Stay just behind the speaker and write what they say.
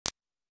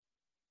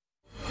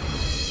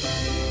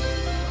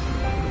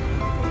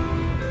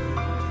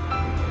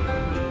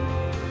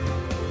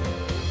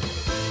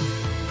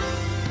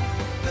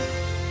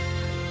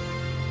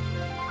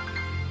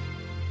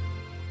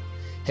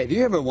Have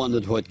you ever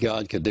wondered what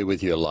God could do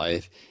with your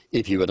life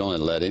if you would only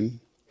let Him?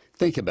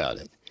 Think about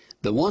it.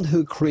 The one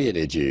who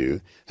created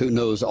you, who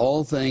knows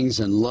all things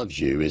and loves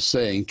you, is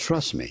saying,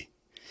 trust me.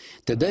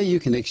 Today you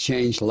can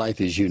exchange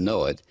life as you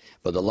know it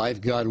for the life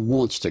God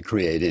wants to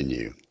create in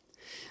you.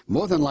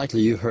 More than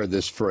likely you've heard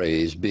this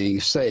phrase, being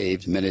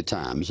saved, many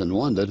times and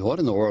wondered, what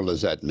in the world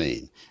does that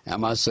mean?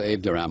 Am I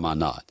saved or am I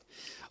not?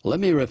 Let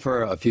me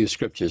refer a few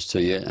scriptures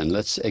to you and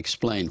let's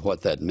explain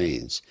what that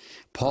means.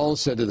 Paul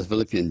said to the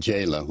Philippian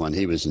jailer when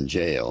he was in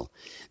jail,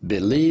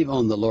 believe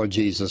on the Lord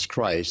Jesus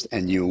Christ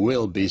and you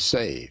will be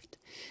saved.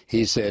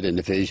 He said in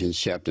Ephesians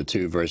chapter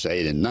 2, verse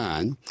 8 and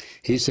 9,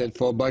 he said,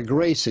 for by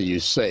grace are you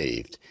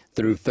saved,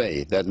 through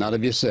faith, that not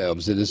of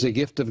yourselves, it is a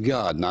gift of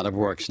God, not of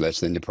works,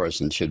 lest any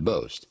person should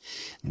boast.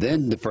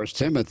 Then in 1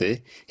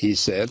 Timothy, he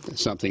said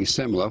something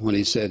similar when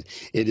he said,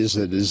 it is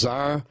the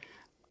desire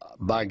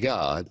by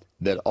God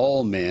that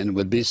all men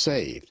would be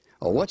saved.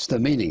 Well, what's the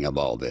meaning of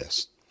all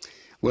this?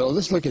 Well,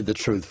 let's look at the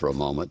truth for a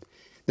moment.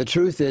 The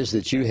truth is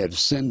that you have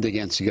sinned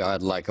against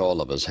God like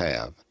all of us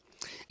have.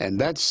 And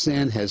that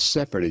sin has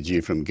separated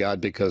you from God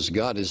because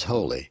God is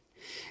holy.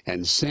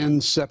 And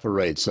sin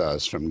separates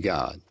us from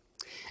God.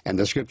 And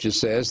the scripture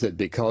says that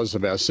because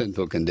of our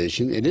sinful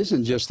condition, it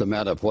isn't just a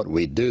matter of what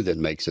we do that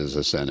makes us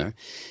a sinner.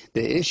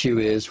 The issue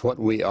is what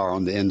we are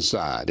on the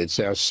inside. It's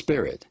our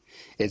spirit.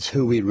 It's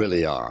who we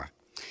really are.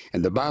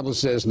 And the Bible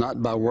says,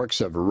 not by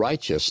works of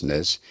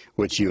righteousness,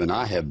 which you and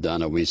I have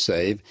done, are we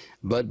saved,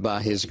 but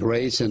by His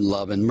grace and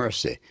love and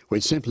mercy,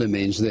 which simply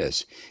means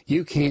this.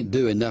 You can't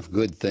do enough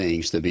good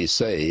things to be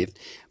saved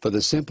for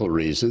the simple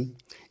reason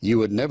you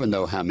would never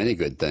know how many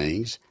good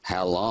things,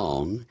 how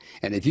long,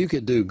 and if you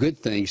could do good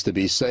things to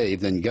be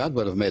saved, then God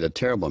would have made a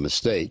terrible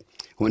mistake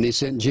when He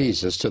sent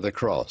Jesus to the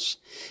cross.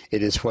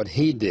 It is what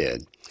He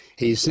did.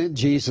 He sent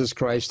Jesus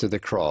Christ to the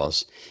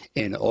cross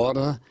in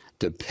order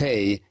to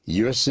pay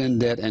your sin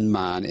debt and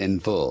mine in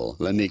full.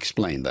 Let me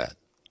explain that.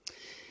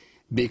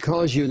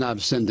 Because you and I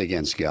have sinned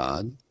against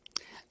God,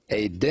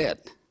 a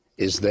debt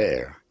is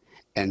there,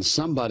 and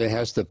somebody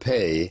has to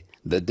pay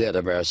the debt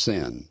of our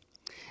sin.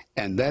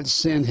 And that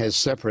sin has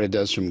separated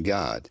us from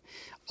God.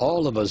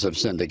 All of us have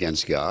sinned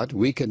against God.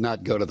 We could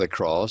not go to the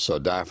cross or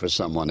die for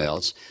someone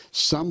else.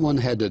 Someone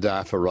had to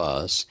die for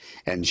us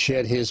and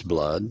shed His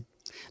blood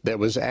that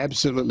was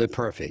absolutely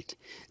perfect.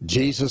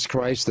 Jesus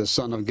Christ, the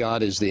Son of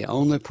God, is the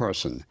only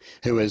person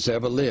who has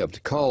ever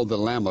lived, called the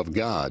Lamb of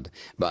God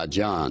by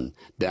John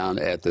down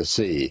at the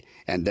sea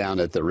and down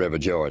at the River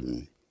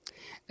Jordan.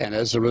 And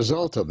as a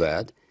result of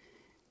that,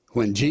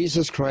 when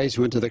Jesus Christ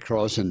went to the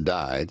cross and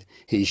died,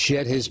 He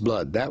shed His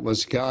blood. That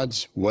was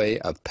God's way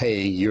of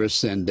paying your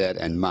sin debt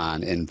and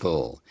mine in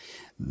full.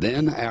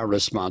 Then our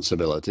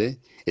responsibility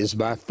is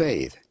by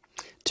faith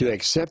to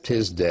accept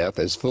His death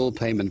as full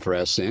payment for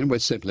our sin,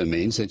 which simply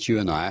means that you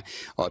and I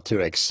are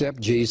to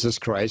accept Jesus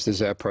Christ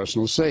as our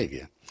personal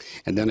Savior.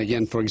 And then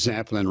again, for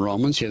example, in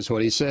Romans, here's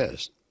what he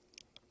says.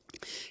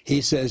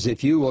 He says,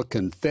 if you will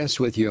confess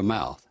with your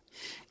mouth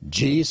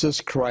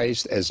Jesus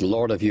Christ as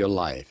Lord of your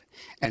life,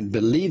 and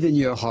believe in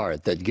your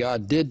heart that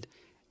God did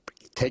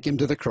take Him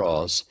to the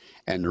cross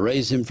and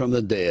raise Him from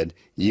the dead,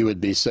 you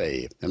would be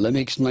saved. And let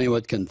me explain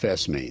what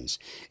confess means.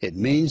 It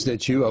means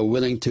that you are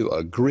willing to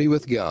agree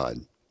with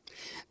God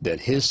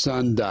that His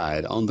Son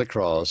died on the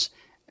cross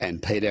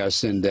and paid our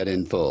sin debt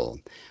in full.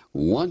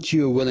 Once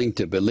you are willing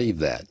to believe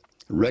that,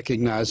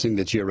 recognizing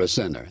that you're a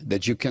sinner,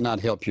 that you cannot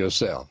help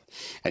yourself,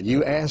 and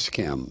you ask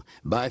Him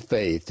by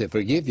faith to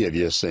forgive you of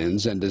your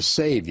sins and to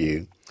save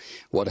you,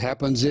 what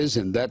happens is,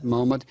 in that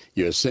moment,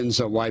 your sins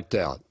are wiped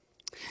out.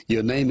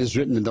 Your name is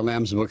written in the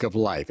Lamb's Book of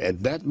Life.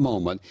 At that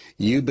moment,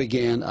 you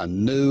begin a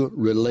new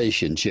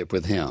relationship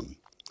with Him.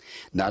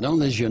 Not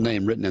only is your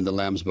name written in the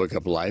Lamb's Book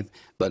of Life,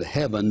 but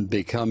heaven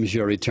becomes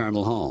your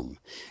eternal home.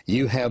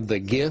 You have the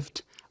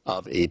gift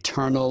of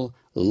eternal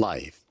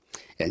life.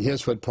 And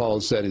here's what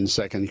Paul said in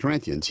 2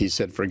 Corinthians. He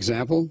said, for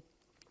example,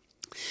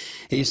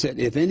 he said,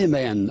 if any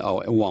man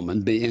or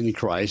woman be in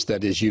Christ,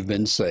 that is, you've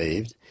been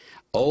saved,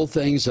 old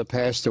things are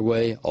passed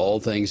away, all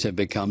things have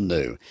become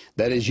new.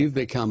 That is, you've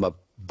become a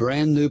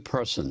brand new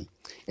person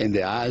in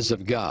the eyes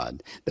of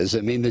God. Does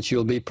it mean that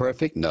you'll be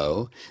perfect?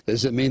 No.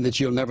 Does it mean that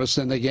you'll never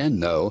sin again?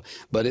 No.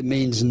 But it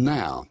means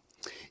now.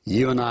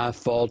 You and I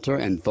falter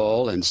and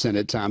fall and sin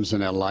at times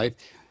in our life.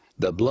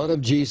 The blood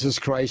of Jesus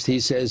Christ, he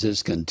says,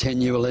 is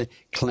continually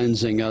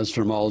cleansing us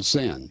from all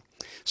sin.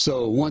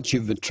 So once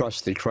you've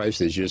trusted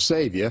Christ as your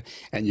Savior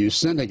and you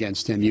sin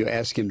against Him, you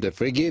ask Him to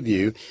forgive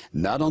you,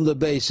 not on the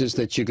basis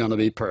that you're going to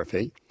be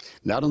perfect,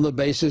 not on the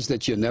basis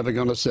that you're never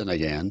going to sin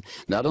again,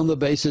 not on the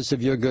basis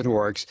of your good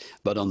works,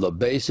 but on the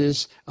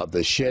basis of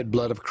the shed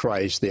blood of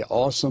Christ, the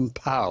awesome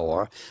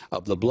power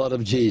of the blood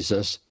of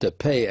Jesus to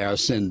pay our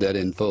sin debt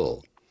in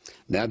full.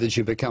 Now that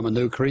you become a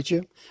new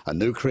creature, a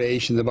new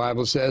creation, the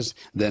Bible says,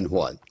 then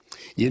what?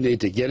 You need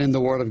to get in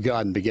the Word of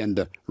God and begin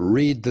to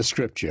read the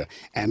Scripture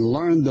and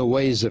learn the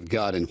ways of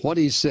God and what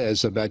He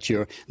says about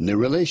your new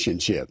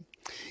relationship.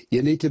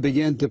 You need to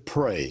begin to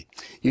pray.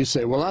 You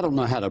say, well, I don't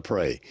know how to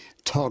pray.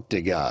 Talk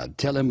to God.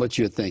 Tell him what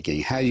you're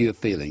thinking, how you're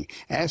feeling.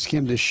 Ask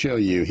him to show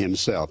you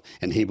himself,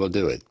 and he will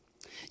do it.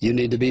 You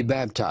need to be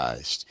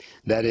baptized.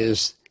 That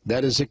is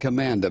a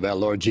command of our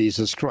Lord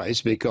Jesus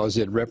Christ, because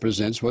it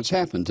represents what's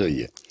happened to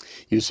you.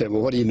 You say,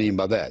 well, what do you mean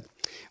by that?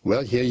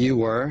 Well, here you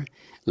were,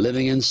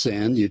 living in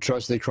sin. You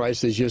trusted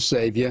Christ as your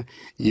Savior.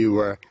 You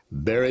were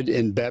buried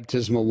in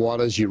baptismal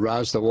waters. You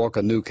rise to walk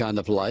a new kind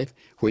of life,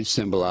 which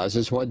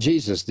symbolizes what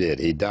Jesus did.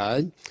 He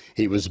died,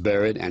 he was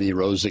buried, and he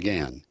rose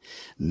again.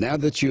 Now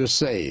that you're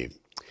saved,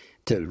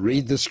 to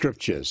read the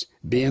Scriptures,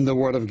 be in the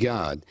Word of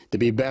God, to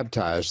be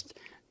baptized,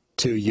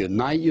 to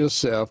unite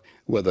yourself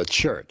with a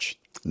church.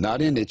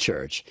 Not any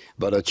church,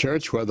 but a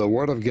church where the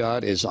Word of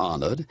God is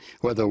honored,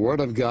 where the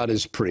Word of God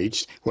is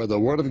preached, where the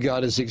Word of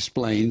God is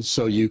explained,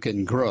 so you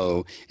can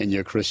grow in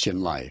your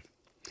Christian life.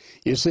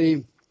 You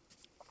see,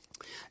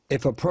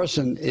 if a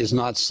person is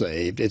not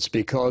saved, it's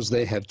because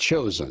they have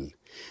chosen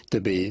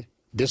to be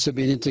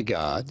disobedient to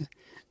God,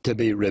 to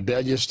be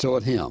rebellious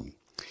toward him.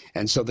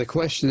 And so the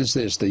question is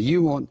this: do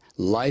you want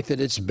life at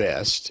its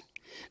best?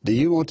 Do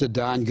you want to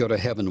die and go to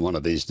heaven one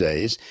of these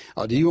days?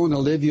 Or do you want to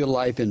live your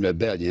life in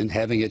rebellion,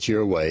 having it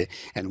your way,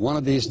 and one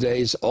of these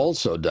days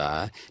also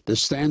die to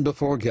stand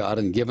before God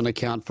and give an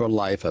account for a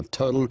life of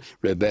total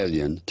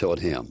rebellion toward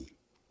him?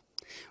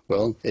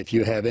 Well, if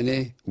you have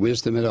any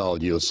wisdom at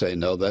all, you'll say,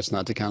 no, that's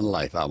not the kind of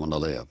life I want to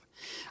live.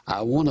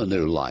 I want a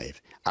new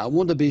life. I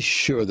want to be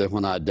sure that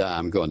when I die,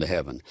 I'm going to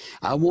heaven.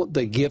 I want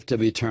the gift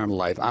of eternal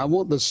life. I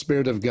want the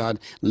Spirit of God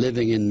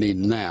living in me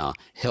now,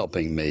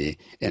 helping me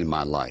in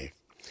my life.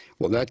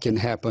 Well, that can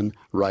happen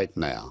right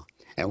now.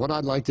 And what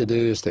I'd like to do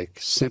is to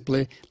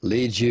simply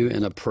lead you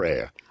in a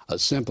prayer, a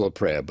simple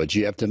prayer, but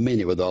you have to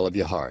mean it with all of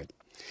your heart.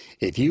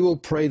 If you will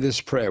pray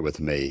this prayer with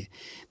me,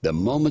 the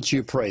moment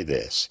you pray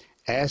this,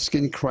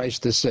 asking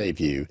Christ to save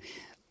you,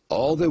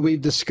 all that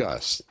we've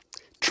discussed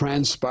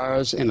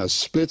transpires in a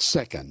split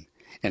second,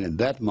 and in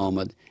that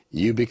moment,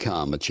 you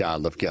become a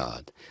child of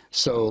God.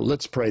 So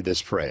let's pray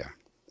this prayer.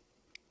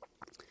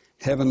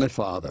 Heavenly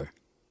Father,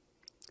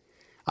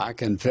 I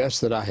confess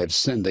that I have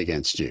sinned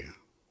against you,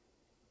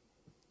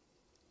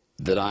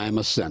 that I am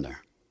a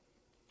sinner.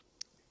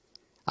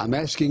 I'm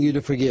asking you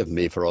to forgive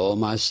me for all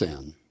my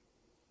sin,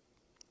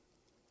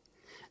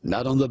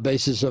 not on the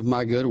basis of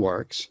my good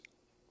works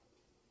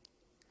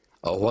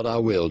or what I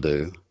will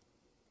do,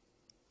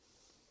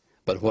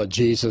 but what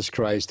Jesus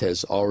Christ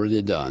has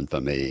already done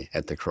for me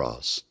at the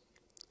cross.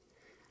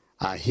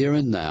 I here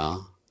and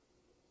now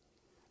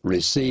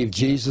receive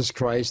Jesus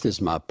Christ as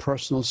my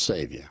personal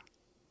Savior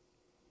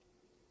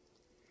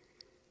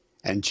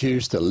and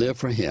choose to live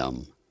for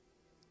him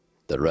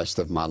the rest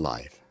of my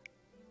life.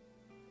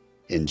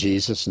 In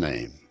Jesus'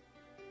 name,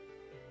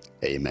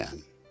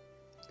 amen.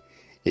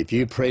 If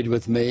you prayed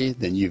with me,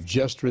 then you've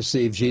just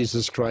received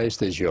Jesus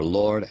Christ as your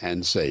Lord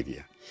and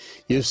Savior.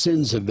 Your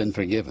sins have been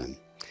forgiven.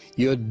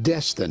 Your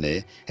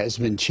destiny has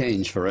been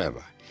changed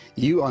forever.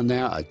 You are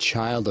now a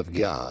child of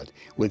God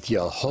with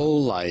your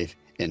whole life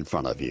in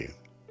front of you.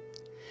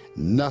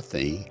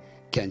 Nothing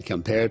can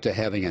compare to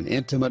having an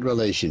intimate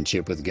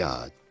relationship with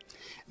God.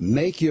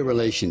 Make your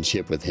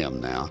relationship with him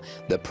now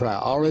the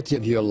priority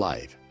of your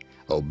life.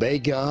 Obey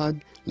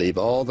God, leave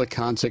all the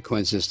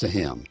consequences to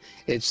him.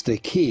 It's the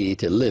key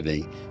to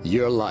living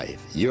your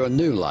life, your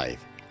new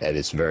life, at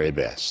its very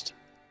best.